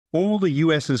all the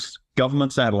US's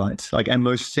government satellites, and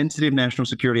most sensitive national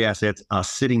security assets are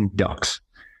sitting ducks.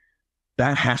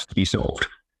 That has to be solved.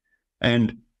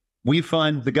 And we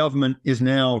find the government is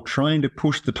now trying to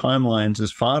push the timelines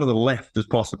as far to the left as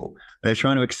possible. They're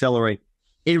trying to accelerate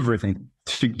everything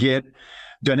to get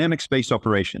dynamic space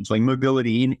operations, like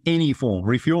mobility in any form.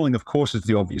 Refueling, of course, is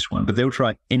the obvious one, but they'll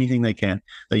try anything they can.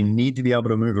 They need to be able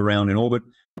to move around in orbit.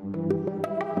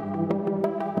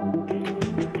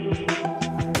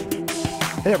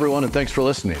 Hey everyone, and thanks for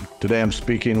listening. Today I'm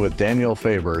speaking with Daniel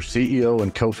Faber, CEO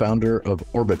and co-founder of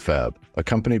Orbit Fab, a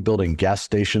company building gas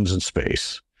stations in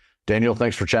space. Daniel,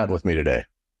 thanks for chatting with me today.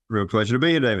 Real pleasure to be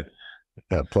here, David.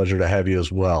 Pleasure to have you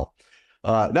as well.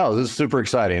 No, this is super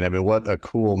exciting. I mean, what a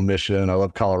cool mission. I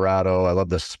love Colorado. I love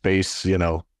the space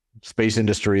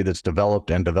industry that's developed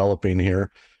and developing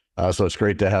here. So it's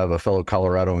great to have a fellow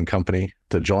Coloradoan company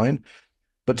to join.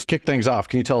 But to kick things off,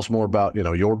 can you tell us more about,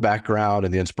 your background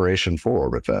and the inspiration for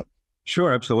Orbit Fab?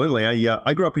 Sure, absolutely.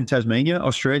 I grew up in Tasmania,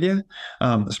 Australia,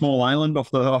 a small island off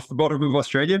the bottom of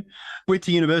Australia. Went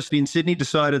to university in Sydney,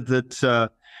 decided that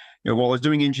while I was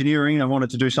doing engineering, I wanted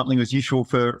to do something that was useful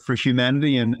for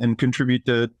humanity and contribute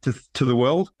to the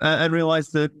world, and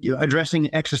realized that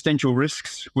addressing existential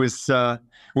risks was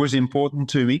important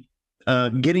to me.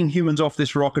 Getting humans off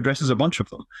this rock addresses a bunch of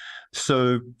them.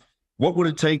 So what would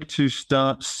it take to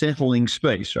start settling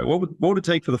space? Right? What would it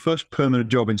take for the first permanent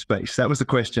job in space? That was the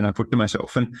question I put to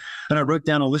myself. And I wrote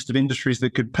down a list of industries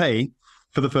that could pay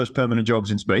for the first permanent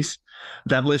jobs in space.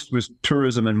 That list was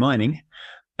tourism and mining.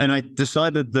 And I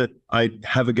decided that I'd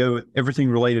have a go at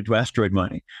everything related to asteroid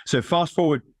mining. So fast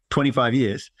forward 25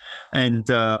 years, and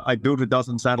I built a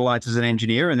dozen satellites as an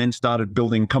engineer, and then started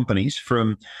building companies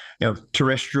from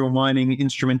terrestrial mining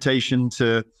instrumentation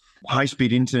to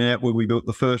high-speed internet, where we built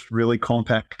the first really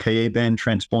compact Ka-band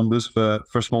transponders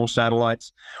for small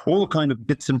satellites, all the kind of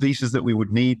bits and pieces that we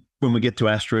would need when we get to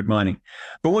asteroid mining.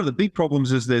 But one of the big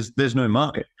problems is there's no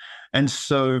market. And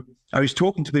so I was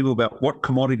talking to people about what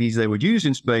commodities they would use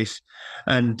in space.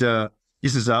 And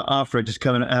this is after I just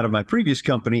come out of my previous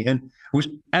company, and was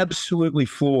absolutely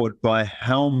floored by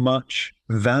how much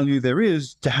value there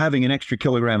is to having an extra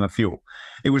kilogram of fuel.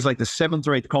 It was like the 7th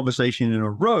or 8th conversation in a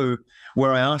row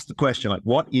where I asked the question,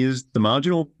 what is the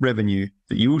marginal revenue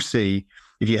that you will see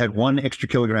if you had 1 extra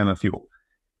kilogram of fuel?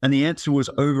 And the answer was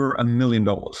over $1 million,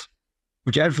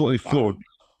 which absolutely floored me.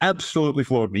 Absolutely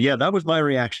floored me. Yeah, that was my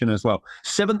reaction as well.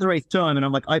 7th or 8th time, and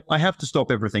I'm like, I have to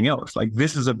stop everything else.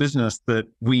 This is a business that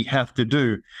we have to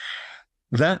do.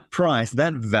 That price,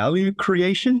 that value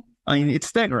creation, it's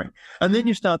staggering. And then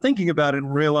you start thinking about it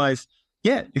and realize,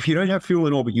 if you don't have fuel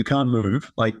in orbit, you can't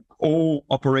move. All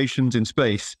operations in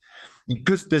space,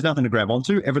 because there's nothing to grab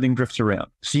onto, everything drifts around.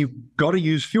 So you've got to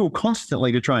use fuel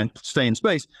constantly to try and stay in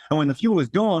space. And when the fuel is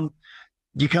gone,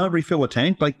 you can't refill a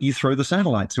tank, you throw the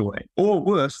satellites away. Or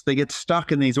worse, they get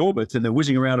stuck in these orbits and they're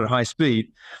whizzing around at high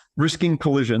speed, risking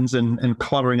collisions and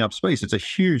cluttering up space. It's a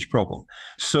huge problem.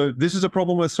 So this is a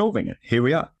problem worth solving. It. Here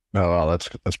we are. Oh, wow,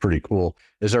 that's pretty cool.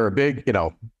 Is there a big,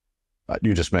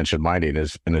 you just mentioned mining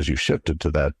as you shifted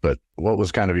to that, but what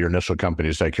was kind of your initial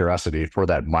company's curiosity for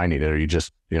that mining? Are you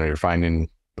just, you're finding,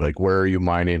 where are you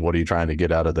mining? What are you trying to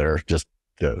get out of there? Just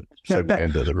to segue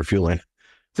into the refueling.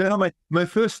 So my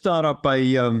first startup,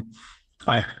 I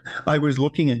was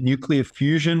looking at nuclear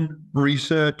fusion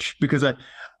research because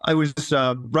I was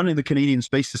running the Canadian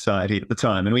Space Society at the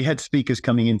time, and we had speakers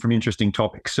coming in from interesting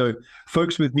topics. So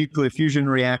folks with nuclear fusion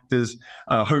reactors,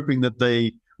 hoping that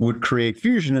they would create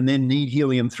fusion and then need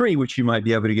helium-3, which you might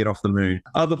be able to get off the moon.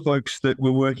 Other folks that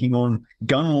were working on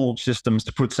gun launch systems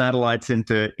to put satellites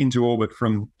into orbit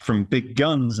from big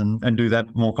guns and do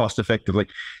that more cost effectively.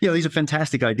 These are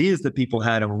fantastic ideas that people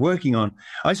had and were working on.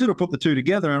 I sort of put the two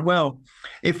together and,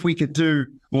 if we could do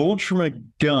launch from a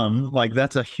gun,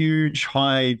 that's a huge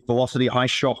high velocity, high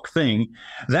shock thing,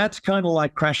 that's kind of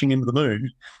like crashing into the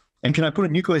moon. And can I put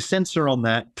a nuclear sensor on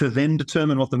that to then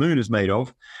determine what the moon is made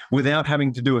of without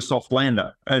having to do a soft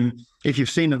lander? And if you've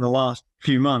seen in the last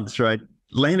few months, right,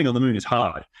 landing on the moon is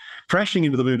hard. Crashing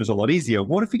into the moon is a lot easier.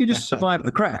 What if you could just survive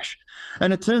the crash?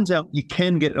 And it turns out you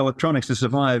can get electronics to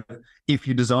survive if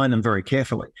you design them very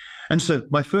carefully. And so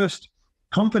my first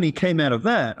company came out of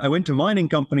that. I went to mining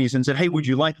companies and said, hey, would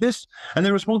you like this? And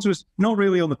their response was, not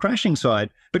really on the crashing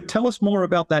side, but tell us more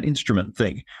about that instrument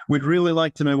thing. We'd really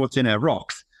like to know what's in our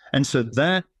rocks. And so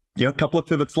that a couple of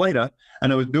pivots later,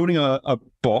 and I was building a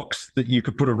box that you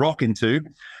could put a rock into,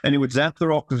 and it would zap the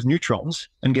rock with neutrons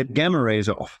and get gamma rays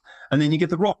off. And then you get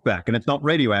the rock back, and it's not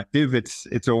radioactive.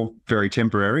 It's all very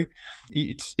temporary.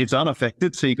 It's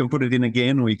unaffected, so you can put it in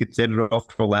again, or you could send it off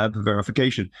to a lab for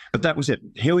verification. But that was it.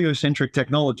 Heliocentric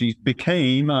technologies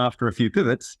became, after a few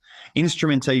pivots,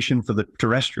 instrumentation for the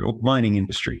terrestrial mining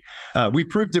industry. We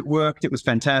proved it worked. It was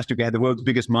fantastic. We had the world's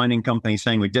biggest mining company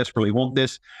saying we desperately want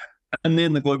this. And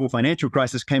then the global financial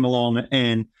crisis came along,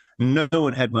 and no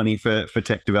one had money for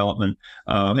tech development.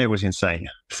 It was insane.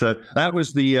 So that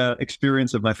was the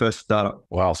experience of my first startup.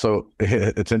 Wow. So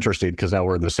it's interesting because now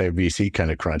we're in the same VC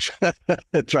kind of crunch,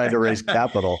 trying to raise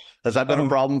capital. Has that been a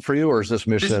problem for you, or is this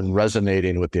mission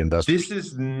resonating with the investors? This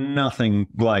is nothing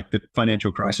like the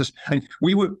financial crisis. And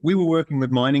we were working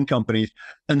with mining companies,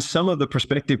 and some of the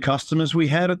prospective customers we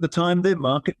had at the time, their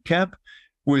market cap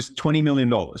was $20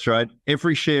 million, right?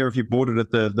 Every share, if you bought it at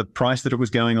the price that it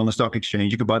was going on the stock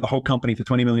exchange, you could buy the whole company for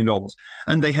 $20 million.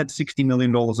 And they had $60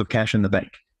 million of cash in the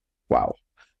bank. Wow.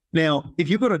 Now, if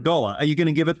you've got $1, are you going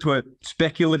to give it to a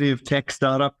speculative tech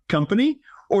startup company,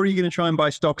 or are you going to try and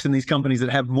buy stocks in these companies that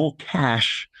have more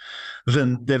cash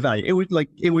than their value?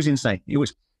 It was insane. It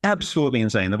was absolutely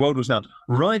insane. The world was nuts.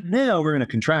 Right now, we're in a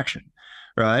contraction,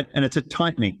 right? And it's a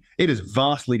tightening. It is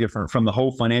vastly different from the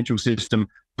whole financial system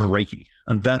breaking.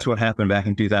 And that's what happened back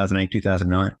in 2008,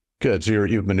 2009. Good. So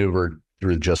you've maneuvered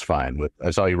through just fine.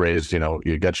 I saw you raised, you got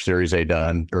your Series A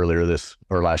done earlier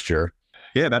last year.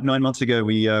 Yeah, about 9 months ago,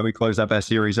 we closed up our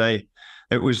Series A.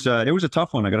 It was a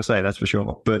tough one, I got to say, that's for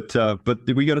sure. But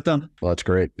we got it done. Well, that's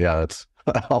great. Yeah, that's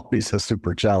always a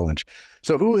super challenge.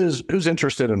 So who's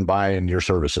interested in buying your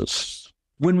services?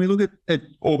 When we look at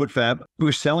Orbit Fab,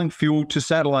 we're selling fuel to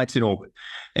satellites in orbit.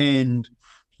 And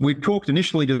we talked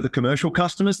initially to the commercial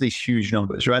customers, these huge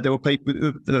numbers, right? There were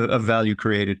papers of value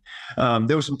created.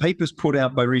 There were some papers put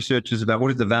out by researchers about what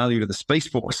is the value to the Space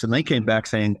Force, and they came back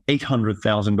saying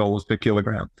 $800,000 per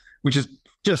kilogram, which is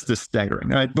just as staggering,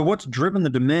 right? But what's driven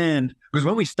the demand, because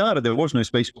when we started, there was no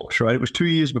Space Force, right? It was 2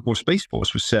 years before Space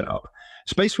Force was set up.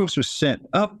 Space Force was set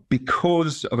up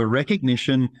because of a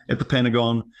recognition at the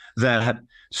Pentagon that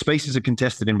space is a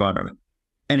contested environment,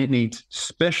 and it needs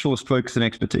specialist folks and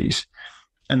expertise.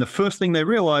 And the first thing they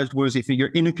realized was if you're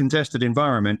in a contested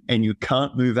environment and you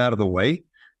can't move out of the way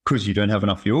because you don't have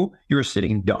enough fuel, you're a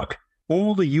sitting duck.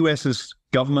 All the US's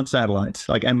government satellites,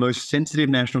 and most sensitive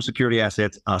national security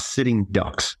assets, are sitting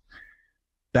ducks.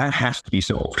 That has to be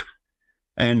solved.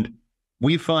 And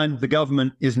we find the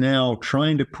government is now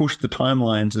trying to push the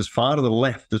timelines as far to the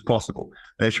left as possible.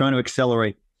 They're trying to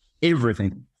accelerate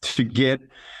everything to get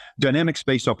dynamic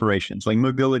space operations, like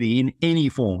mobility in any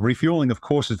form. Refueling, of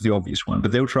course, is the obvious one,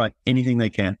 but they'll try anything they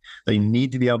can. They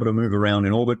need to be able to move around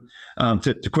in orbit.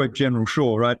 To quote General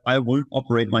Shaw, right, I won't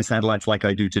operate my satellites like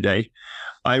I do today.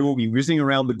 I will be whizzing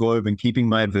around the globe and keeping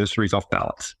my adversaries off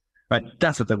balance. Right?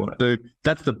 That's what they want to do.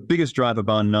 That's the biggest driver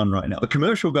bar none right now. The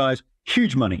commercial guys,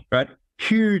 huge money, right?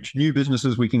 Huge new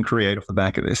businesses we can create off the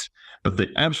back of this. But the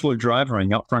absolute driver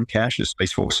and upfront cash is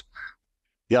Space Force.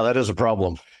 Yeah, that is a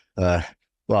problem.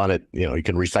 Well, and you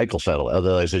can recycle satellite,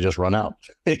 otherwise they just run out.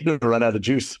 They run out of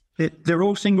juice. They're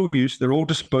all single use. They're all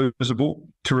disposable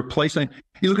to replace.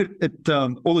 You look at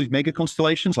all these mega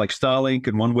constellations like Starlink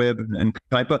and OneWeb and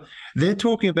Kuiper. They're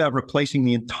talking about replacing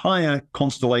the entire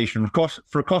constellation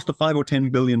for a cost of $5 or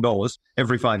 $10 billion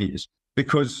every 5 years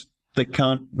because they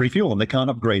can't refuel them. They can't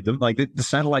upgrade them. Like the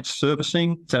satellite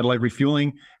servicing, satellite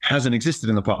refueling hasn't existed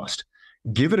in the past.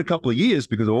 Give it a couple of years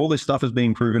because all this stuff is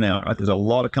being proven out. Right? There's a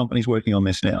lot of companies working on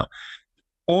this now.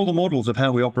 All the models of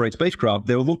how we operate spacecraft,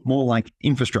 they'll look more like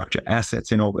infrastructure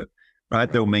assets in orbit,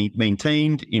 right? They'll be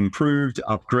maintained, improved,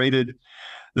 upgraded.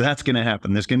 That's going to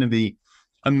happen. There's going to be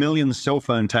 1 million cell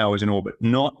phone towers in orbit,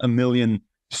 not 1 million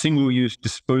single-use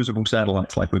disposable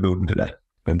satellites like we're building today.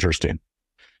 Interesting.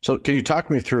 So can you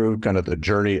talk me through kind of the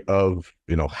journey of,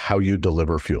 how you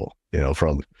deliver fuel,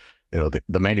 from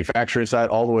the manufacturing side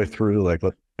all the way through,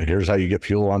 here's how you get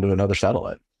fuel onto another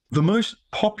satellite? The most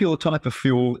popular type of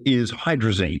fuel is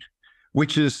hydrazine,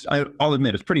 which is, I'll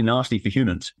admit, it's pretty nasty for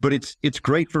humans, but it's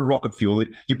great for rocket fuel.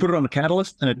 You put it on a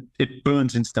catalyst and it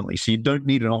burns instantly. So you don't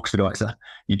need an oxidizer.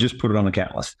 You just put it on a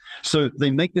catalyst. So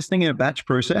they make this thing in a batch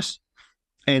process,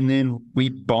 and then we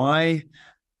buy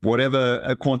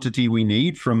whatever quantity we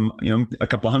need from a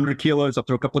couple of 100 kilos up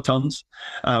to a couple of tons.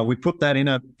 We put that in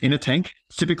a tank,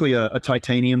 typically a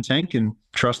titanium tank. And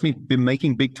trust me, been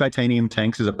making big titanium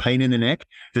tanks is a pain in the neck.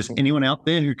 If there's anyone out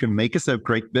there who can make us a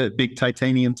great big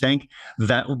titanium tank,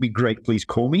 that would be great. Please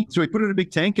call me. So we put it in a big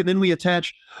tank, and then we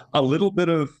attach a little bit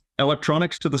of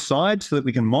electronics to the side so that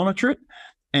we can monitor it.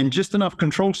 and just enough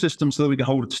control systems so that we can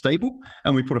hold it stable.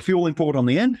 And we put a fueling port on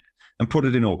the end and put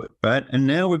it in orbit, right? And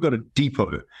now we've got a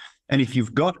depot. And if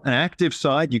you've got an active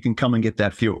side, you can come and get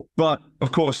that fuel. But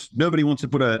of course, nobody wants to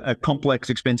put a complex,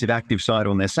 expensive active side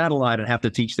on their satellite and have to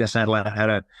teach their satellite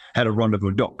how to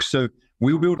rendezvous dock. So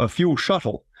we built a fuel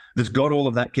shuttle that's got all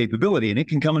of that capability, and it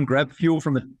can come and grab fuel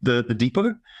from the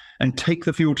depot and take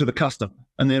the fuel to the customer.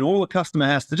 And then all the customer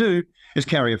has to do is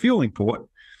carry a fueling port.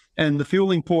 And the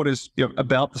fueling port is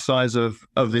about the size of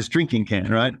this drinking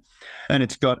can, right? And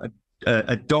it's got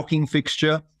a docking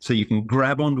fixture, so you can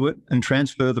grab onto it and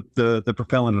transfer the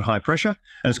propellant at high pressure.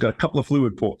 And it's got a couple of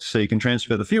fluid ports, so you can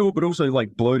transfer the fuel, but also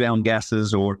like blow down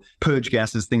gases or purge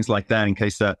gases, things like that, in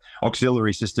case the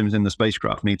auxiliary systems in the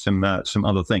spacecraft need some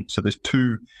other things. So there's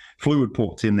 2 fluid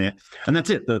ports in there, and that's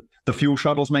it. The fuel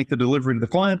shuttles make the delivery to the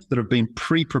client that have been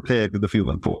pre-prepared with the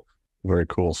fueling port. Very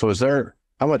cool. So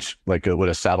how much would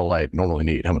a satellite normally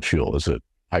need? How much fuel? Is it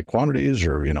high quantities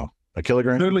or, a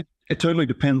kilogram? It totally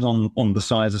depends on the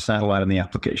size of satellite and the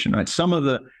application, right? Some of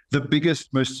the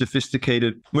biggest, most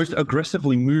sophisticated, most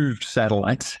aggressively moved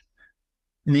satellites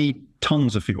need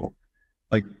tons of fuel,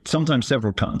 like sometimes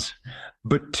several tons.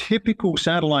 But typical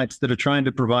satellites that are trying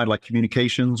to provide like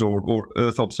communications or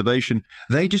Earth observation,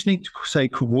 they just need to stay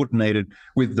coordinated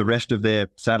with the rest of their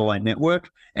satellite network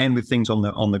and with things on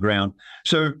the ground.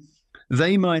 So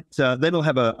they might, they'll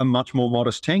have a much more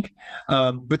modest tank,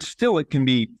 but still it can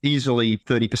be easily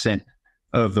 30%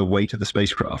 of the weight of the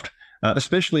spacecraft,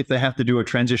 especially if they have to do a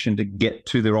transition to get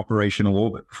to their operational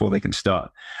orbit before they can start.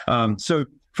 So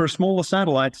for smaller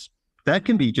satellites, that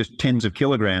can be just tens of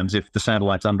kilograms if the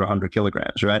satellite's under 100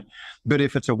 kilograms, right? But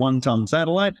if it's a 1-ton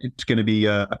satellite, it's going to be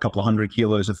a couple of 100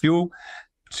 kilos of fuel,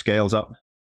 scales up.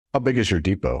 How big is your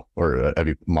depot, or have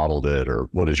you modeled it, or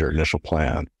what is your initial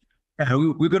plan?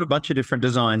 We've got a bunch of different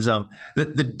designs. The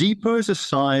depots are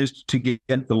sized to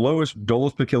get the lowest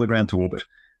dollars per kilogram to orbit,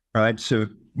 right? So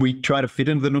we try to fit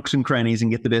into the nooks and crannies and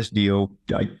get the best deal.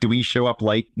 Do we show up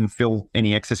late and fill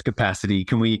any excess capacity?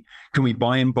 Can we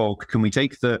buy in bulk? Can we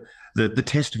take the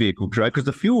test vehicles, right? Because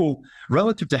the fuel,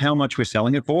 relative to how much we're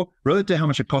selling it for, relative to how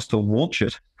much it costs to launch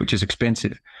it, which is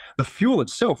expensive, the fuel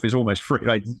itself is almost free,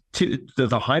 right?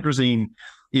 The hydrazine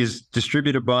is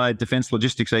distributed by Defense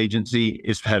Logistics Agency.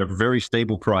 It's had a very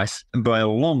stable price. And by a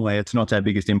long way, it's not our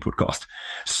biggest input cost.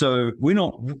 So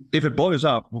if it blows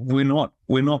up, we're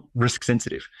not risk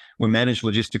sensitive. We manage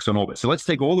logistics on orbit. So let's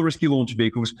take all the risky launch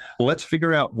vehicles. Let's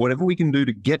figure out whatever we can do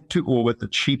to get to orbit the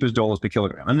cheapest dollars per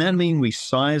kilogram. And that means we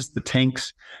size the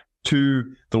tanks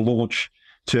to the launch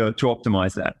to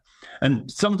optimize that. And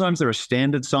sometimes there are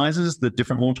standard sizes that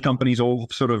different launch companies all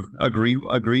sort of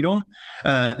agreed on.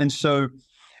 And so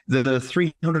the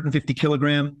 350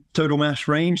 kilogram total mass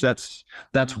range, that's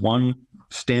one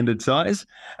standard size.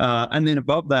 And then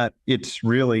above that, it's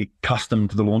really custom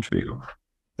to the launch vehicle.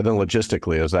 And then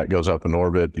logistically, as that goes up in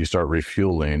orbit, you start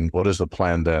refueling. What is the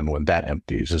plan then when that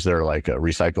empties? Is there like a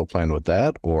recycle plan with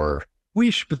that, or?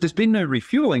 But there's been no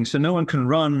refueling, so no one can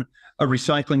run a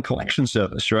recycling collection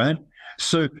service, right?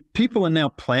 So people are now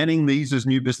planning these as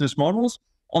new business models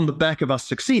on the back of us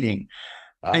succeeding.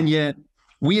 And yet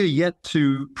we are yet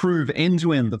to prove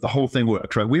end-to-end that the whole thing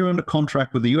works, right? We're under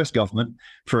contract with the US government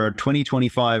for a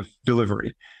 2025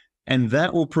 delivery, and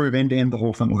that will prove end-to-end the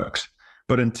whole thing works.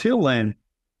 But until then,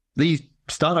 these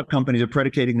startup companies are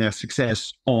predicating their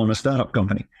success on a startup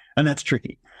company, and that's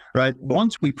tricky, right?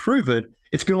 Once we prove it,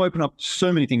 it's going to open up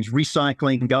so many things: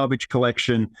 recycling, garbage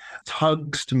collection,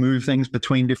 tugs to move things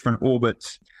between different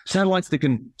orbits, satellites that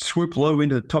can swoop low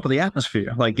into the top of the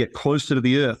atmosphere, like get closer to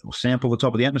the Earth or sample the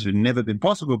top of the atmosphere. Never been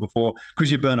possible before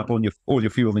because you burn up all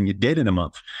your fuel and you're dead in a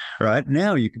month, right?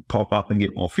 Now you can pop up and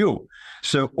get more fuel.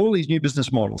 So all these new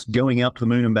business models, going out to the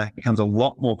moon and back, becomes a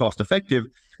lot more cost effective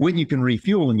when you can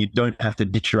refuel and you don't have to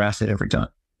ditch your asset every time.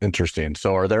 Interesting.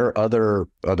 So are there other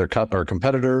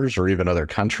competitors or even other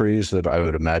countries that I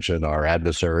would imagine our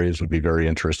adversaries would be very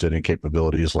interested in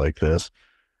capabilities like this?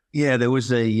 Yeah, there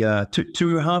was a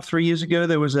 2.5-3 years ago,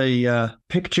 there was a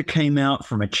picture came out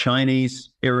from a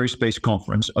Chinese aerospace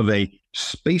conference of a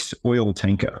space oil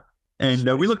tanker.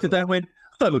 And we looked at that and went,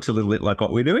 that looks a little bit like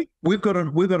what we're doing. We've got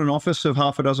an office of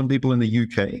half a dozen people in the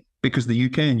UK because the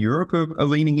UK and Europe are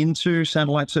leaning into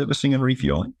satellite servicing and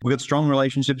refueling. We've got strong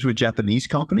relationships with Japanese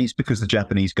companies because the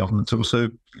Japanese government's also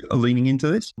leaning into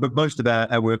this. But most of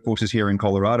our workforce is here in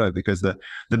Colorado because the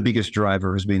biggest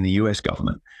driver has been the US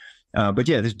government. But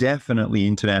yeah, there's definitely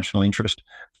international interest.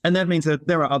 And that means that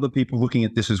there are other people looking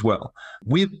at this as well.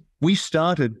 We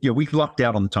started, we lucked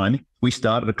out on the timing. We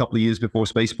started a couple of years before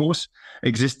Space Force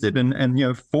existed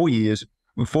and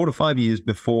 4 to 5 years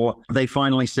before they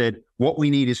finally said, what we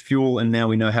need is fuel and now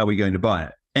we know how we're going to buy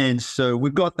it. And so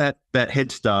we've got that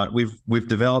head start. We've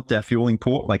developed our fueling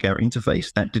port, like our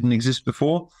interface, that didn't exist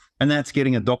before. And that's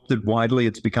getting adopted widely.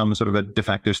 It's become sort of a de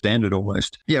facto standard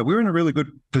almost. Yeah, we're in a really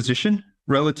good position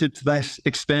relative to that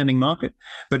expanding market.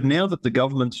 But now that the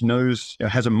government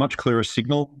has a much clearer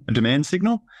signal, a demand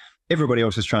signal, everybody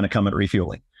else is trying to come at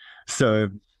refueling. So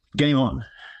game on.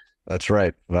 That's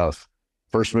right. Well,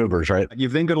 first movers, right?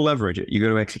 You've then got to leverage it. You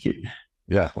got to execute.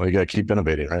 Yeah, well, you got to keep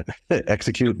innovating, right?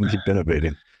 Execute and keep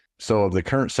innovating. So the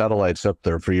current satellites up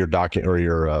there for your docket or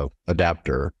your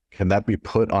adapter, can that be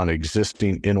put on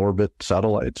existing in-orbit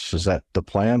satellites? Is that the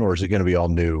plan, or is it going to be all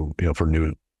new, for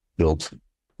new builds?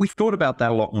 We thought about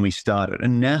that a lot when we started,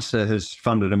 and NASA has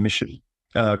funded a mission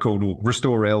called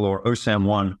Restore-L or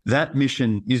OSAM-1. That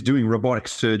mission is doing robotic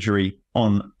surgery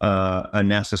on a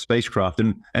NASA spacecraft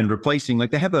and replacing,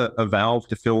 like they have a valve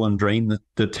to fill and drain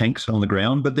the tanks on the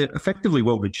ground, but they're effectively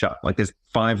welded shut. Like there's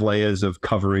 5 layers of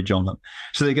coverage on them.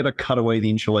 So they got to cut away the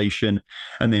insulation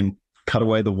and then cut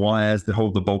away the wires that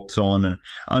hold the bolts on and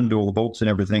undo all the bolts and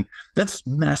everything. That's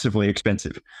massively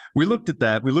expensive. We looked at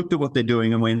that. We looked at what they're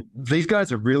doing and went, these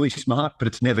guys are really smart, but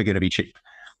it's never going to be cheap.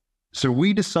 So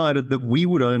we decided that we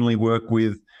would only work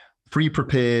with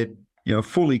pre-prepared,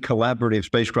 fully collaborative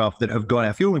spacecraft that have got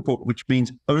our fueling port, which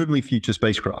means only future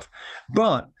spacecraft.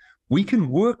 But we can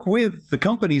work with the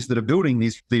companies that are building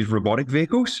these robotic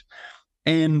vehicles,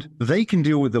 and they can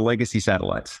deal with the legacy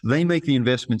satellites. They make the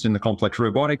investments in the complex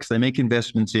robotics. They make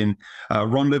investments in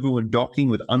rendezvous and docking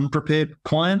with unprepared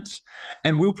clients,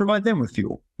 and we'll provide them with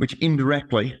fuel, which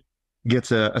indirectly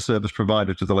gets a service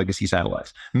provider to the legacy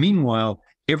satellites. Meanwhile,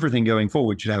 everything going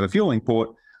forward should have a fueling port,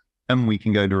 and we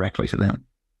can go directly to them.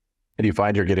 And you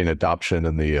find you're getting adoption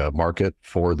in the market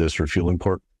for this refueling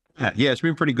port? Yeah, it's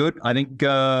been pretty good. I think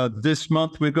this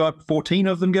month we've got 14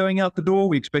 of them going out the door.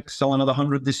 We expect to sell another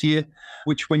 100 this year,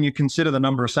 which when you consider the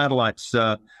number of satellites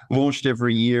launched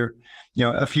every year,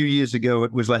 a few years ago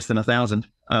it was less than 1,000.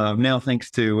 Now,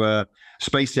 thanks to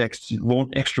SpaceX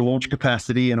extra launch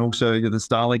capacity and also the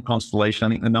Starlink constellation, I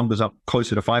think the number's up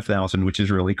closer to 5,000, which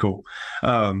is really cool.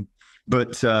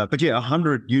 But yeah,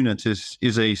 100 units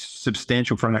is a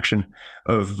substantial fraction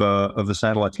of the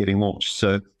satellites getting launched.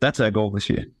 So that's our goal this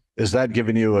year. Is that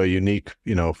giving you a unique,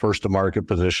 first to market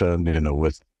position,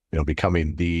 with,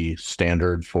 becoming the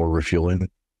standard for refueling?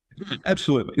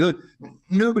 Absolutely. Look,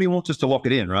 nobody wants us to lock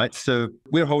it in, right? So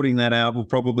we're holding that out. We'll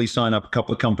probably sign up a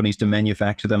couple of companies to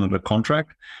manufacture them under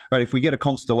contract, right? If we get a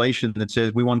constellation that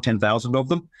says we want 10,000 of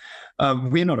them,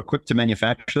 we're not equipped to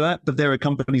manufacture that, but there are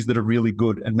companies that are really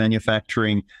good at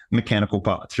manufacturing mechanical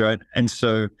parts, right? And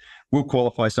so we'll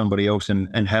qualify somebody else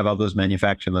and have others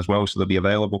manufacture them as well, so they'll be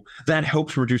available. That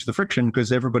helps reduce the friction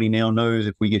because everybody now knows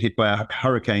if we get hit by a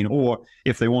hurricane or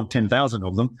if they want 10,000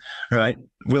 of them, right,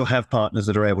 we'll have partners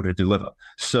that are able to deliver.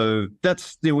 So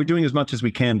that's, we're doing as much as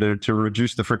we can to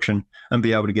reduce the friction and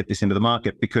be able to get this into the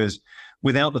market, because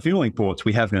without the fueling ports,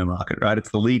 we have no market, right?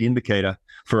 It's the lead indicator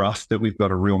for us that we've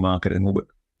got a real market in orbit.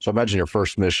 So imagine your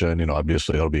first mission,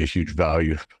 obviously it'll be a huge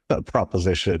value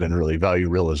proposition and really value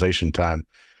realization time.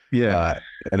 Yeah.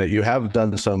 And you have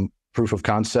done some proof of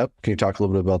concept. Can you talk a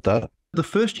little bit about that? The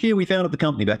first year we founded the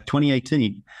company, back in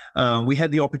 2018, we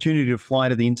had the opportunity to fly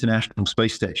to the International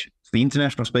Space Station. It's the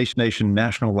International Space Station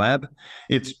National Lab.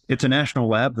 It's a national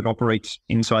lab that operates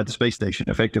inside the space station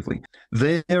effectively.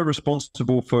 They're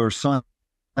responsible for science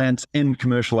and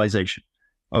commercialization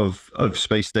of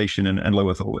space station and low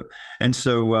Earth orbit. And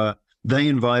so they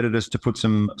invited us to put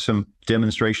some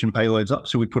demonstration payloads up.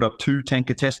 So we put up 2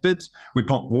 tanker test beds. We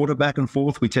pumped water back and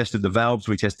forth. We tested the valves.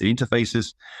 We tested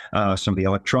interfaces, some of the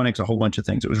electronics, a whole bunch of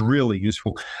things. It was really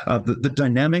useful. The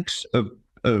dynamics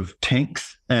of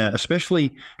tanks,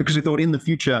 especially because we thought in the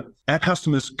future, our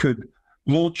customers could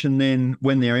launch and then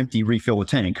when they're empty, refill the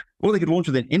tank, or they could launch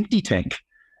with an empty tank.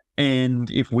 And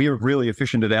if we're really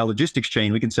efficient at our logistics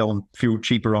chain, we can sell them fuel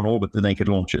cheaper on orbit than they could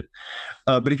launch it.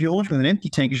 But if you launch with an empty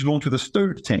tank, you should launch with a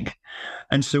stowed tank.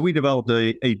 And so we developed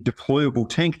a deployable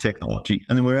tank technology.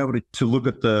 And then we were able to look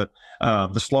at the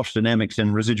slosh dynamics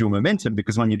and residual momentum,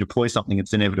 because when you deploy something,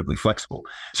 it's inevitably flexible.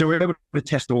 So we were able to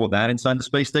test all of that inside the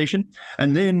space station.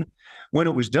 And then when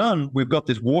it was done, we've got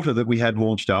this water that we had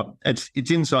launched up. It's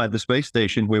inside the space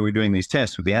station where we're doing these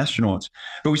tests with the astronauts.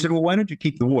 But we said, well, why don't you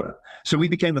keep the water? So we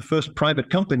became the first private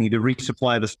company to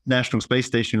resupply the National Space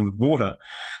Station with water.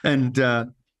 And they're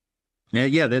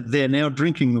now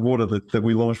drinking the water that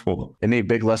we launched for them. Any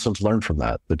big lessons learned from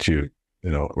that you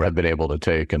have been able to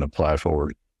take and apply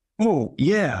forward? Oh,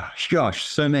 yeah. Gosh,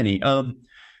 so many.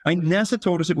 I mean, NASA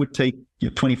told us it would take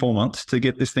 24 months to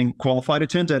get this thing qualified. It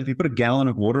turns out if you put a gallon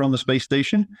of water on the space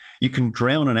station, you can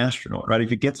drown an astronaut, right?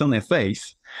 If it gets on their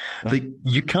face,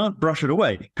 you can't brush it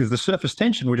away because the surface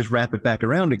tension will just wrap it back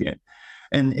around again.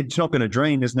 And it's not going to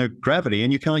drain. There's no gravity,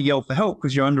 and you can't yell for help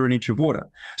because you're under an inch of water.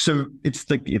 So it's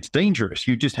dangerous.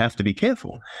 You just have to be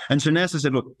careful. And so NASA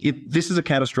said, look, this is a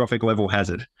catastrophic level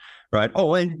hazard, right?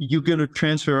 Oh, and you're going to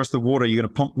transfer us the water. You're going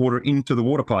to pump water into the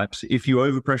water pipes. If you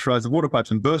overpressurize the water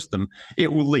pipes and burst them,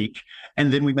 it will leak.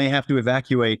 And then we may have to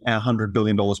evacuate our $100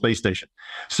 billion space station.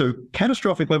 So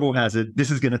catastrophic level hazard,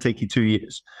 this is going to take you 2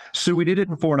 years. So we did it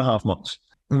in 4.5 months.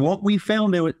 What we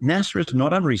found there, NASA is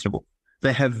not unreasonable.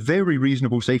 They have very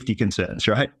reasonable safety concerns,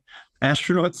 right?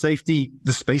 Astronaut safety,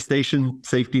 the space station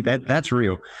safety, that's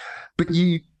real. But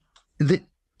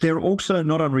they're also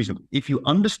not unreasonable. If you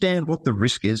understand what the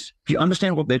risk is, if you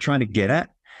understand what they're trying to get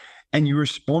at, and you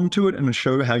respond to it and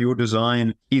show how your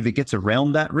design either gets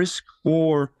around that risk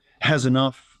or has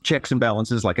enough checks and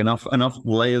balances, like enough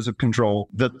layers of control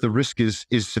that the risk is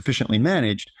sufficiently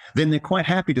managed, then they're quite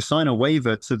happy to sign a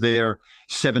waiver to their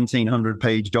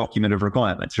 1,700-page document of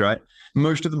requirements, right?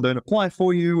 Most of them don't apply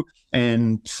for you,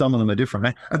 and some of them are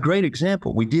different. A great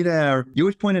example, you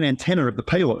always point an antenna at the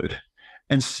payload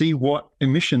and see what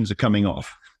emissions are coming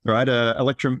off, right?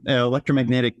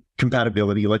 Electromagnetic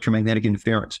compatibility, electromagnetic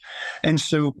interference. And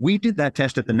so we did that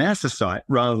test at the NASA site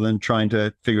rather than trying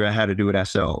to figure out how to do it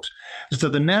ourselves. So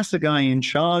the NASA guy in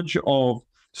charge of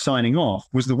signing off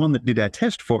was the one that did our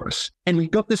test for us. And we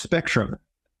got this spectrum,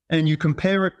 and you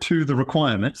compare it to the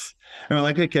requirements, and we're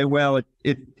like, okay, well,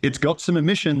 it's got some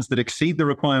emissions that exceed the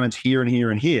requirements here and here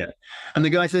and here. And the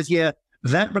guy says, yeah,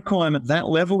 that requirement, that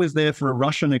level is there for a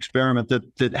Russian experiment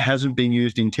that hasn't been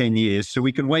used in 10 years. So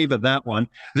we can waiver that one.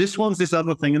 This one's this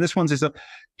other thing, and this one's this other.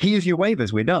 Here's your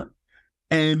waivers, we're done.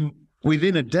 And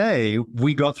within a day,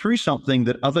 we got through something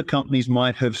that other companies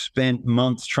might have spent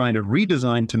months trying to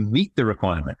redesign to meet the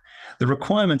requirement. The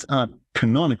requirements aren't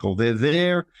canonical. They're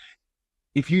there.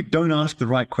 If you don't ask the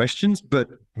right questions, but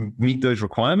meet those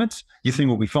requirements, your thing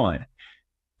will be fine.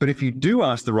 But if you do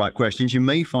ask the right questions, you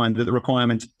may find that the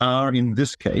requirements are, in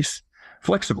this case,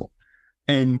 flexible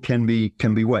and can be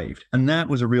waived. And that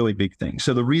was a really big thing.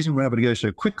 So the reason we were able to go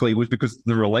so quickly was because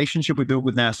the relationship we built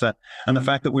with NASA and the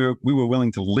fact that we were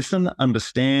willing to listen,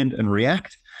 understand, and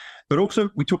react. But also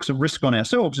we took some risk on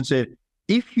ourselves and said,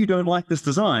 if you don't like this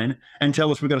design and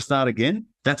tell us we've got to start again,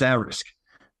 that's our risk.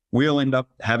 We'll end up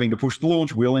having to push the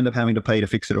launch. We'll end up having to pay to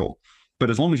fix it all. But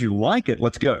as long as you like it,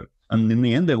 let's go. And in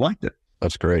the end, they liked it.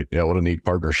 That's great. Yeah, what a neat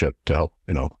partnership to help,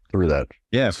 through that.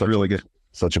 Yeah, it's really good.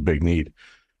 Such a big need.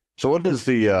 So what is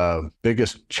the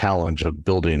biggest challenge of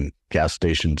building gas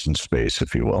stations in space,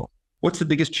 if you will? What's the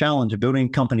biggest challenge of building a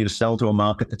company to sell to a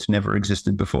market that's never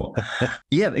existed before?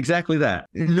 Yeah, exactly that.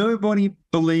 Nobody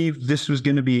believed this was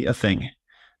going to be a thing.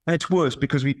 And it's worse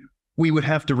because we would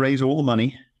have to raise all the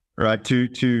money, right,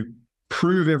 to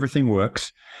prove everything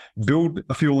works, build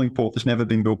a fueling port that's never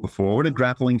been built before, a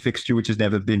grappling fixture which has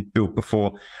never been built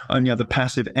before, on the other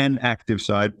passive and active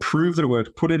side, prove that it works,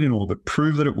 put it in orbit,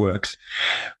 prove that it works.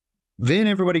 Then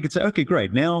everybody could say, okay,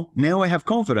 great. Now I have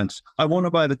confidence. I want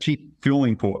to buy the cheap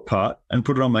fueling port part and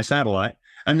put it on my satellite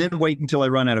and then wait until I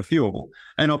run out of fuel.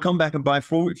 And I'll come back and buy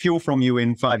fuel from you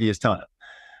in 5 years' time,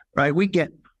 right? We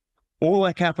get all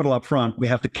our capital up front. We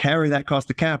have to carry that cost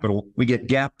of capital. We get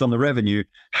gapped on the revenue.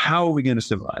 How are we going to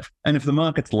survive? And if the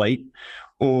market's late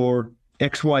or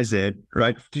X, Y, Z,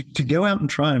 right, to go out and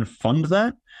try and fund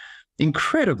that,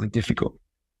 incredibly difficult.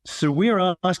 So we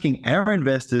are asking our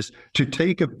investors to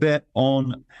take a bet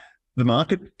on the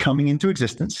market coming into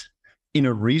existence in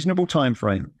a reasonable time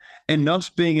frame and us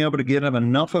being able to get them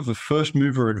enough of a first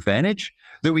mover advantage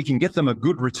that we can get them a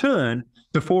good return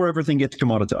before everything gets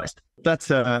commoditized. That's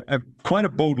quite a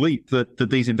bold leap that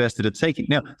these investors are taking.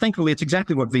 Now, thankfully, it's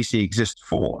exactly what VC exists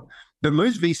for. But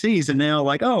most VCs are now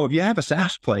like, oh, if you have a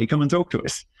SaaS play, come and talk to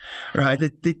us, right?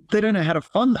 They don't know how to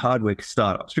fund hardware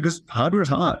startups because hardware is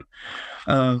hard.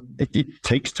 It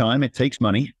takes time, it takes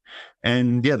money.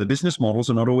 And yeah, the business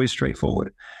models are not always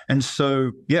straightforward. And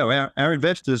so, yeah, our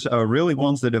investors are really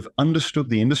ones that have understood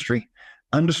the industry,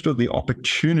 understood the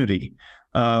opportunity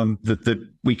that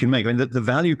we can make. I mean, the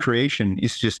value creation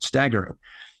is just staggering.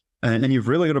 And you've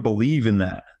really got to believe in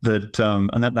that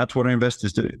and that's what our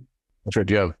investors do. That's right.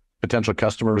 Do you have potential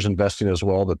customers investing as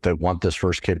well that they want this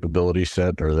first capability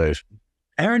set, or are they?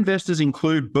 Our investors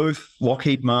include both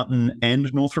Lockheed Martin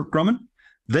and Northrop Grumman.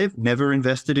 They've never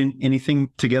invested in anything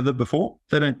together before.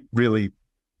 They don't really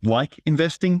like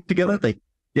investing together. They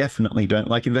definitely don't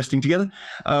like investing together.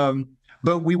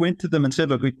 But we went to them and said,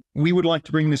 look, we would like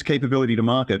to bring this capability to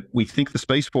market. We think the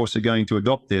Space Force are going to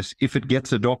adopt this. If it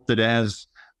gets adopted as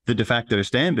the de facto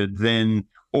standard, then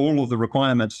all of the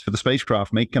requirements for the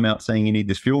spacecraft may come out saying you need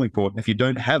this fueling port. And if you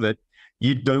don't have it,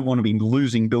 you don't want to be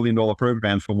losing billion-dollar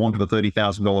programs for want of a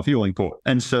 $30,000 fueling port.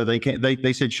 And so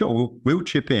they said, sure, we'll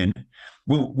chip in.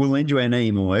 We'll lend you our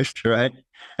name almost, right?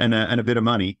 And a bit of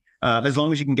money, as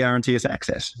long as you can guarantee us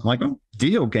access. I'm like, oh,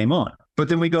 deal, game on. But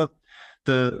then we got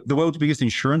the world's biggest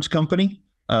insurance company,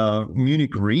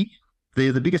 Munich Re.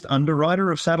 They're the biggest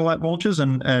underwriter of satellite launches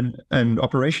and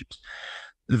operations.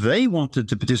 They wanted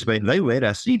to participate. They led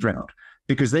our seed round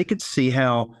because they could see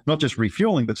how not just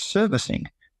refueling, but servicing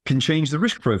can change the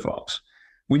risk profiles.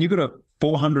 When you've got a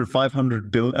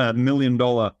 $400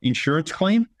 million insurance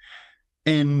claim,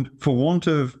 and for want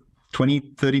of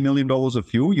 $20-30 million of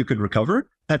fuel, you could recover it.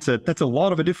 That's a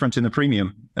lot of a difference in the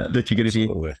premium that you're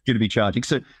going to be charging.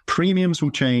 So premiums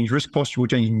will change, risk posture will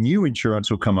change, new insurance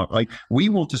will come up. Like we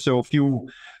want to sell fuel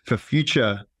for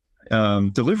future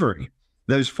delivery.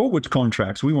 Those forwards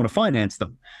contracts, we want to finance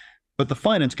them. But the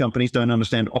finance companies don't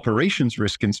understand operations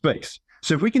risk in space.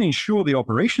 So if we can ensure the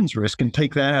operations risk and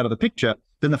take that out of the picture,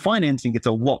 then the financing gets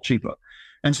a lot cheaper.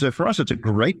 And so for us, it's a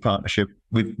great partnership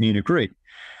with Munich Re.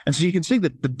 And so you can see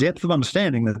that the depth of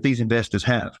understanding that these investors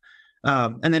have.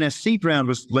 And then our seed round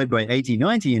was led by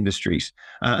 8090 Industries.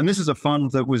 And this is a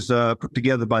fund that was put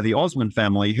together by the Osmond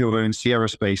family, who own Sierra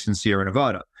Space and Sierra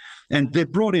Nevada. And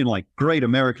they've brought in like great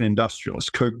American industrialists,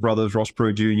 Koch brothers, Ross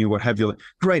Perot Jr., what have you,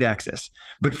 great access.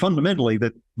 But fundamentally,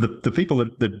 the people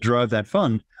that drive that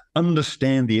fund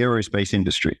understand the aerospace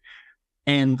industry.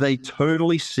 And they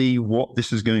totally see what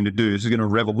this is going to do. This is going to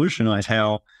revolutionize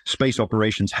how space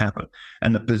operations happen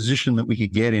and the position that we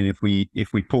could get in if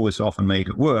we pull this off and make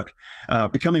it work,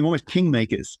 becoming almost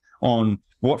kingmakers on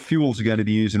what fuels are going to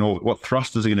be used in orbit, what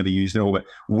thrusters are going to be used in orbit,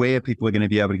 where people are going to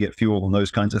be able to get fuel and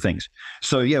those kinds of things.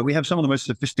 So yeah, we have some of the most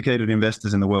sophisticated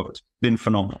investors in the world. It's been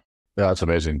phenomenal. Yeah, that's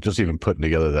amazing. Just even putting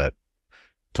together that,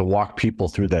 to walk people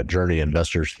through that journey,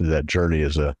 investors through that journey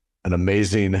is an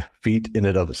amazing feat in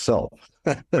and of itself.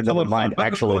 Never mind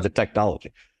actually the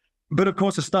technology. But of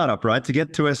course, a startup, right? To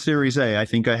get to a Series A, I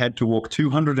think I had to walk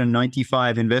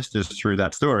 295 investors through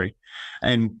that story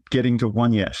and getting to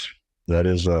one yes. That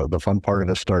is the fun part of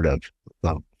a startup,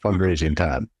 the fundraising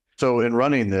time. So in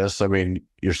running this, I mean,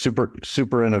 you're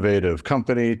super innovative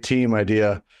company, team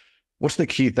idea. What's the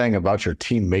key thing about your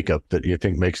team makeup that you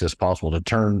think makes this possible to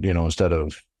turn, instead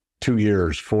of 2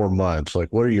 years, 4 months, like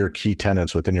what are your key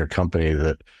tenets within your company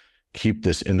that keep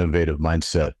this innovative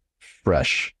mindset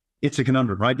fresh? It's a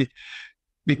conundrum, right?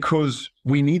 Because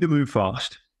we need to move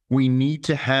fast. We need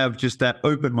to have just that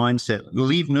open mindset,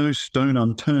 leave no stone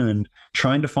unturned,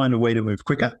 trying to find a way to move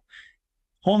quicker,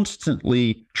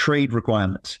 constantly trade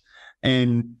requirements.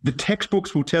 And the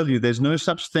textbooks will tell you there's no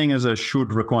such thing as a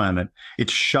should requirement.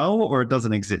 It's shall or it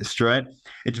doesn't exist, right?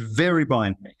 It's very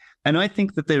binary. And I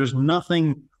think that there's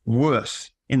nothing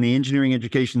worse in the engineering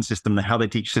education system than how they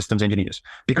teach systems engineers.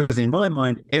 Because in my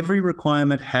mind, every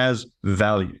requirement has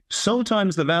value.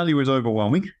 Sometimes the value is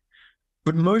overwhelming,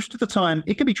 but most of the time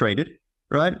it can be traded,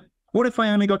 right? What if I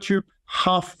only got you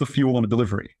half the fuel on a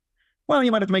delivery? Well,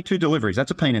 you might have to make 2 deliveries.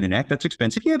 That's a pain in the neck. That's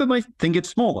expensive. Yeah, but my thing gets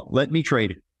smaller. Let me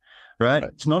trade it, right?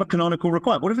 It's not a canonical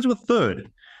requirement. What if it's a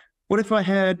third? What if I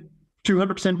had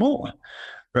 200% more,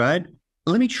 right?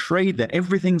 Let me trade that.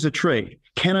 Everything's a trade.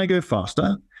 Can I go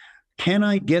faster? Can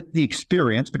I get the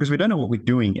experience? Because we don't know what we're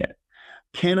doing yet.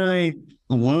 Can I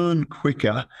learn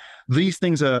quicker? These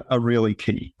things are really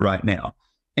key right now.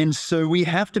 And so we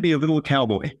have to be a little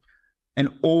cowboy and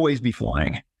always be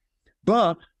flying.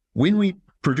 But when we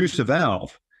produce a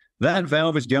valve, that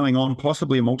valve is going on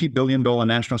possibly a multi-billion-dollar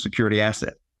national security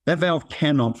asset. That valve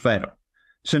cannot fail.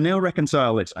 So now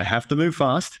reconcile this. I have to move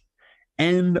fast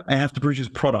and I have to produce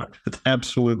a product that's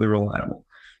absolutely reliable.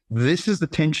 This is the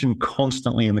tension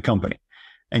constantly in the company.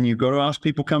 And you've got to ask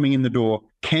people coming in the door,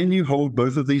 can you hold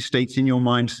both of these states in your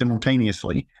mind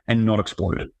simultaneously and not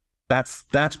explode it?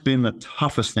 That's been the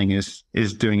toughest thing is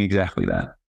doing exactly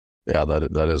that. Yeah,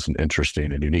 that is an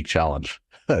interesting and unique challenge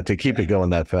to keep it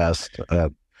going that fast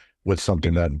with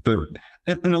something that...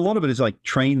 And a lot of it is like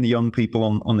train the young people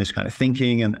on this kind of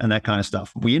thinking and that kind of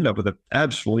stuff. We end up with an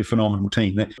absolutely phenomenal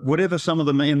team. Whatever some of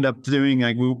them end up doing,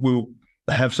 like we'll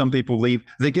have some people leave.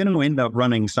 They're going to end up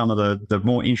running some of the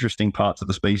more interesting parts of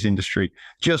the space industry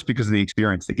just because of the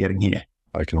experience they're getting here.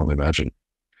 I can only imagine.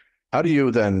 How do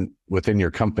you then, within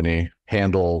your company,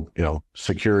 handle,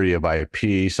 security of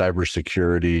IP,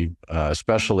 cybersecurity,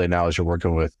 especially now as you're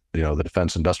working with, the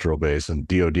defense industrial base and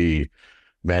DoD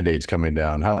mandates coming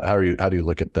down? How do you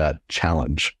look at that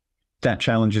challenge? That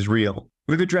challenge is real.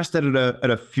 We've addressed that at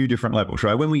a few different levels,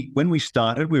 right? When we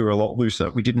started, we were a lot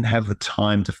looser. We didn't have the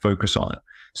time to focus on it.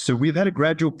 So we've had a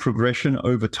gradual progression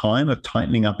over time of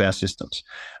tightening up our systems.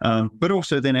 But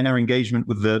also then our engagement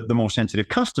with the more sensitive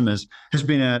customers has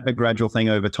been a gradual thing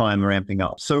over time, ramping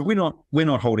up. So we're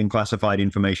not holding classified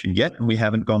information yet, and we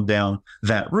haven't gone down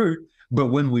that route. But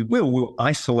when we will, we'll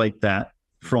isolate that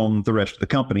from the rest of the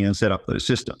company and set up those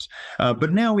systems.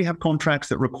 But now we have contracts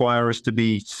that require us to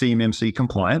be CMMC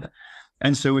compliant.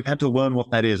 And so we've had to learn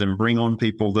what that is and bring on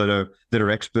people that are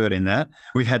expert in that.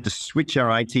 We've had to switch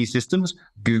our IT systems.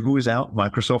 Google is out,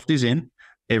 Microsoft is in.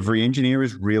 Every engineer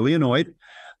is really annoyed.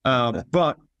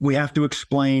 But we have to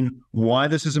explain why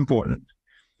this is important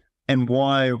and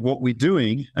why what we're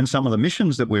doing and some of the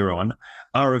missions that we're on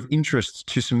are of interest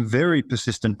to some very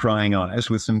persistent prying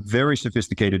eyes with some very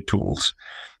sophisticated tools.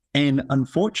 And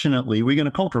unfortunately, we're going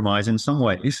to compromise in some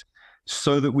ways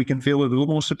so that we can feel a little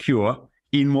more secure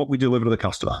in what we deliver to the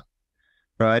customer,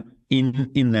 right?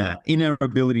 In our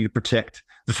ability to protect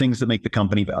the things that make the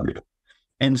company valuable.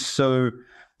 And so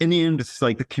in the end, it's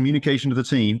like the communication to the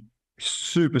team,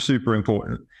 super, super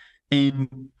important.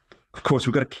 And of course,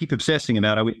 we've got to keep obsessing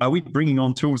about, are we bringing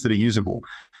on tools that are usable?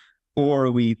 Or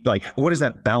are we like, what is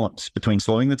that balance between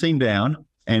slowing the team down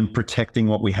and protecting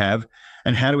what we have?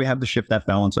 And how do we have to shift that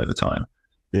balance over time?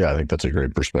 Yeah, I think that's a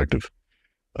great perspective.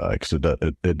 Because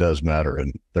it does matter,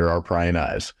 and there are prying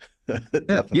eyes.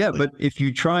 Yeah, but if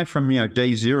you try from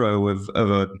day zero of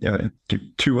a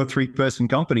 2 or 3 person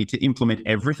company to implement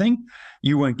everything,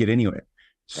 you won't get anywhere.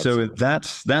 So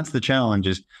that's the challenge: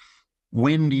 is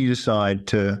when do you decide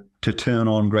to turn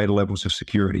on greater levels of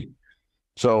security?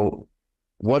 So,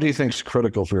 what do you think is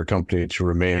critical for your company to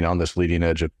remain on this leading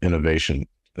edge of innovation,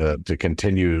 to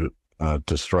continue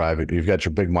to strive? You've got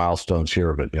your big milestones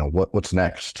here, but what's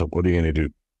next? What are you going to do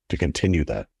to continue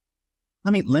that?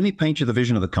 Let me paint you the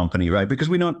vision of the company, right? Because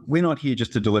we're not here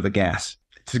just to deliver gas.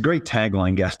 It's a great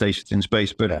tagline, gas stations in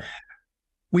space, but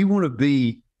we want to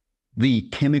be the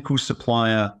chemical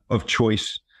supplier of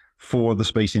choice for the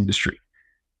space industry.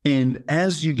 And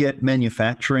as you get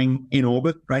manufacturing in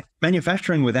orbit, right?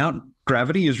 Manufacturing without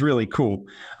gravity is really cool.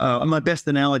 My best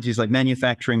analogy is like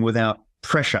manufacturing without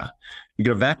pressure. You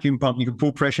got a vacuum pump, you can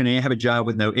pull pressure in air, have a jar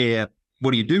with no air. What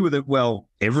do you do with it? Well,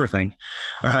 everything,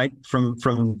 all right?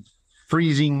 From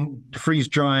freeze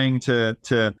drying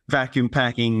to vacuum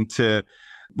packing to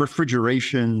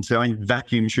refrigeration to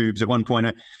vacuum tubes at one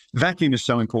point. Vacuum is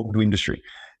so important to industry.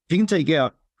 If you can take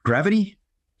out gravity,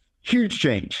 huge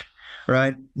change,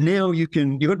 right? Now you've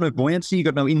got no buoyancy, you've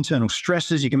got no internal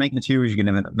stresses, you can make materials you can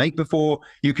never make before,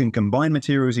 you can combine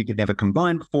materials you could never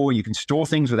combine before, you can store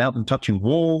things without them touching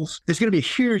walls. There's going to be a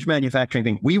huge manufacturing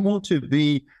thing. We want to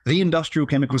be the industrial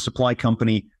chemical supply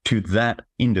company to that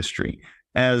industry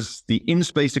as the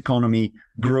in-space economy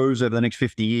grows over the next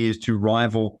 50 years to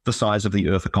rival the size of the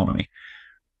Earth economy.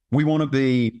 We want to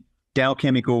be Dow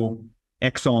Chemical,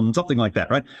 Exxon, something like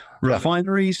that, right?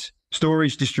 Refineries,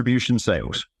 storage, distribution,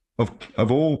 sales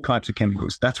of all types of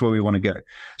chemicals. That's where we want to go.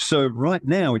 So right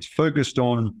now it's focused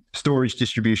on storage,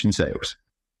 distribution, sales.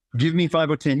 Give me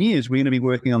 5 or 10 years, we're going to be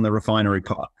working on the refinery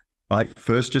part. Right?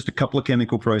 First, just a couple of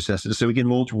chemical processes so we can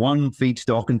launch one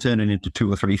feedstock and turn it into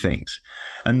 2 or 3 things.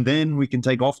 And then we can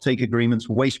take offtake agreements,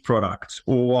 waste products,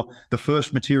 or the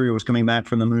first materials coming back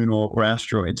from the moon or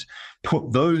asteroids,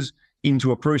 put those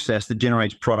into a process that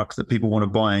generates products that people want to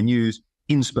buy and use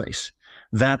in space.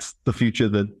 That's the future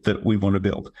that we want to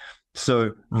build.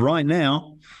 So right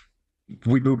now,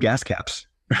 we build gas caps,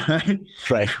 right?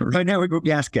 Right now, we build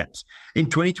gas caps. In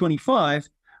 2025,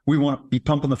 we want to be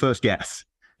pumping the first gas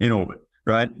in orbit,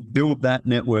 right? Build that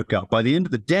network up. By the end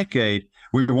of the decade,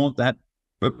 we want that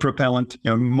propellant,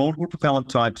 multiple propellant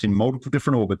types in multiple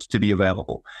different orbits to be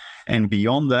available. And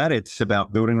beyond that, it's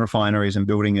about building refineries and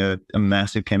building a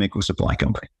massive chemical supply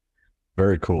company.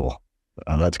 Very cool.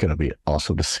 That's going to be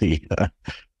awesome to see.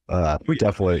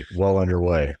 Definitely well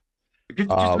underway.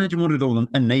 Just imagine what it'll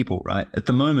enable, right? At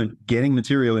the moment, getting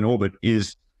material in orbit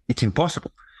it's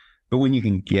impossible. But when you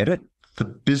can get it, the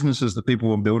businesses that people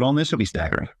will build on this will be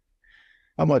staggering.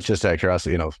 How much, just out of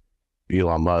curiosity,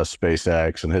 Elon Musk,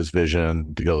 SpaceX, and his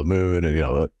vision to go to the moon, and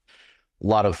a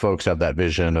lot of folks have that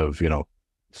vision of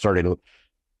starting.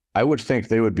 I would think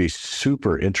they would be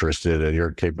super interested in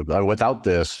your capability. Without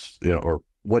this, or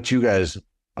what you guys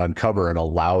uncover and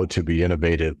allow to be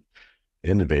innovative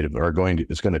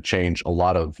it's going to change a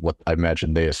lot of what I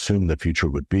imagine they assume the future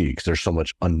would be, because there's so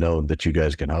much unknown that you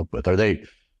guys can help with.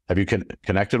 Have you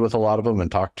connected with a lot of them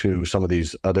and talked to some of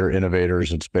these other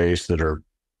innovators in space that are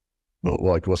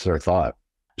like, what's their thought?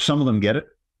 Some of them get it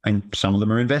and some of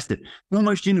them are invested.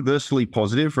 Almost universally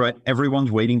positive, right?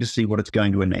 Everyone's waiting to see what it's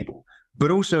going to enable. but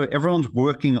also everyone's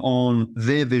working on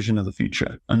their vision of the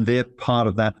future and they're part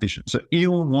of that vision. So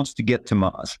Elon wants to get to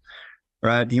Mars,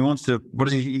 right? He wants to, what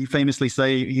does he famously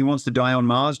say? He wants to die on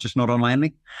Mars, just not on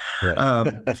landing.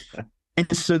 Right.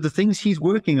 And so the things he's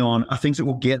working on are things that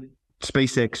will get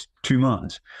SpaceX to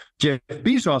Mars. Jeff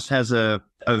Bezos has a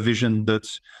vision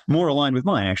that's more aligned with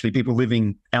mine, actually, people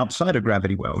living outside of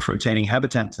gravity wells, rotating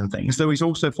habitats and things. Though he's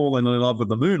also fallen in love with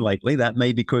the moon lately. That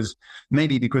maybe because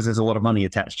there's a lot of money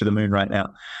attached to the moon right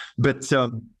now. But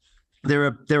there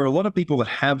are a lot of people that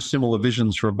have similar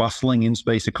visions for a bustling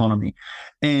in-space economy,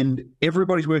 and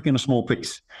everybody's working a small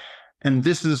piece. And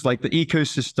this is like the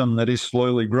ecosystem that is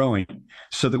slowly growing,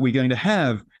 so that we're going to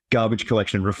have garbage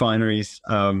collection, refineries,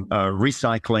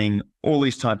 recycling, all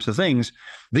these types of things.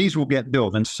 These will get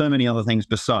built, and so many other things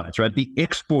besides, right? The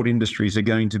export industries are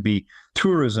going to be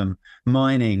tourism,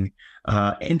 mining,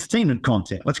 entertainment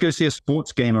content. Let's go see a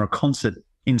sports game or a concert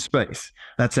in space.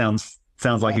 That sounds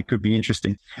like it could be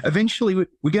interesting. Eventually,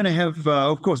 we're going to have,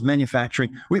 of course,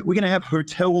 manufacturing. We're going to have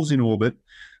hotels in orbit,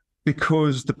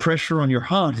 because the pressure on your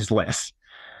heart is less.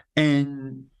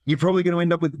 And you're probably going to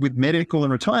end up with medical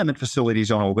and retirement facilities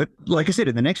on orbit. Like I said,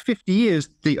 in the next 50 years,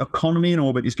 the economy in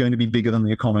orbit is going to be bigger than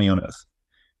the economy on Earth.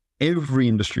 Every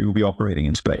industry will be operating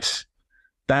in space.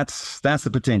 That's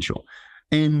the potential.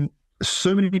 And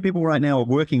so many people right now are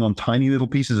working on tiny little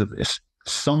pieces of this.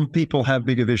 Some people have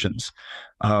bigger visions.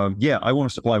 I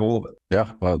want to supply all of it.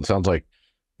 Yeah, well, it sounds like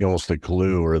almost the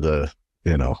glue or the,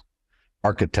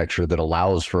 architecture that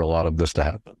allows for a lot of this to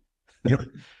happen.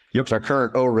 Yep. So our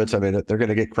current orbits, they're going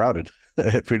to get crowded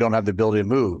if we don't have the ability to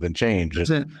move and change. That's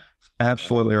it.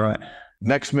 Absolutely right.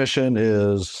 Next mission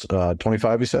is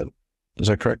 25, you said? Is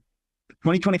that correct?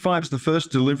 2025 is the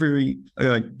first delivery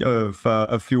of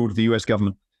fuel to the U.S.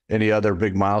 government. Any other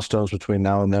big milestones between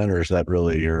now and then, or is that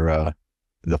really your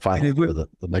the final for the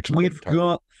next? We've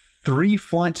got 3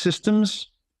 flight systems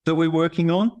that we're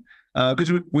working on.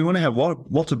 Because we want to have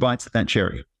lots of bites at that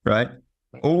cherry, right?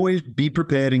 Always be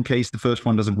prepared in case the first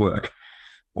one doesn't work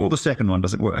or the second one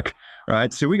doesn't work,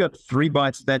 right? So we got 3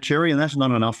 bites at that cherry, and that's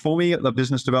not enough for me. The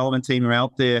business development team are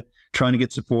out there trying to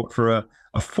get support for a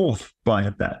 4th bite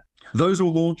at that. Those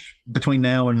will launch between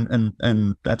now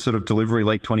and that sort of delivery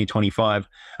late 2025.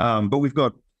 But we've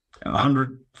got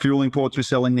 100 fueling ports we're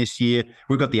selling this year.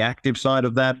 We've got the active side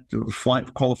of that,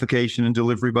 flight qualification and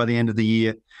delivery by the end of the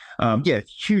year.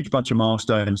 Huge bunch of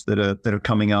milestones that are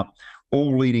coming up,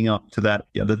 all leading up to that.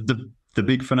 Yeah, the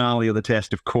big finale of the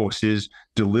test, of course, is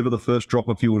deliver the first drop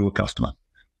of fuel to a customer.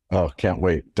 Oh, can't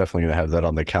wait. Definitely going to have that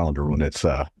on the calendar when it's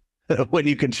when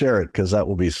you can share it, because that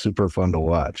will be super fun to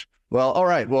watch. Well, all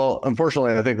right. Well,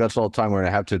 unfortunately, I think that's all the time we're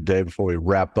going to have today before we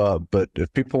wrap up. But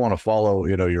if people want to follow,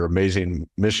 your amazing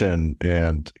mission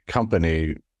and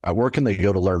company, where can they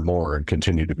go to learn more and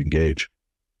continue to engage?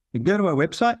 You can go to our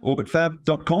website,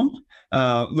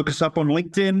 orbitfab.com. Look us up on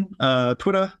LinkedIn,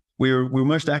 Twitter. We're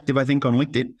most active, I think, on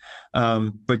LinkedIn.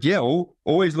 But yeah,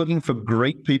 always looking for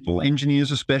great people,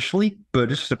 engineers especially, but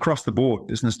just across the board,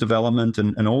 business development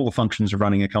and all the functions of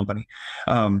running a company.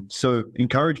 So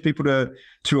encourage people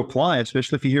to apply,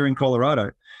 especially if you're here in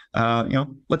Colorado.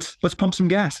 Let's pump some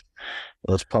gas.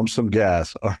 Let's pump some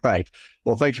gas. All right.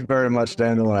 Well, thank you very much,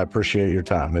 Daniel, and I appreciate your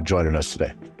time and joining us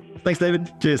today. Thanks,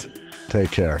 David. Cheers.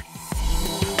 Take care.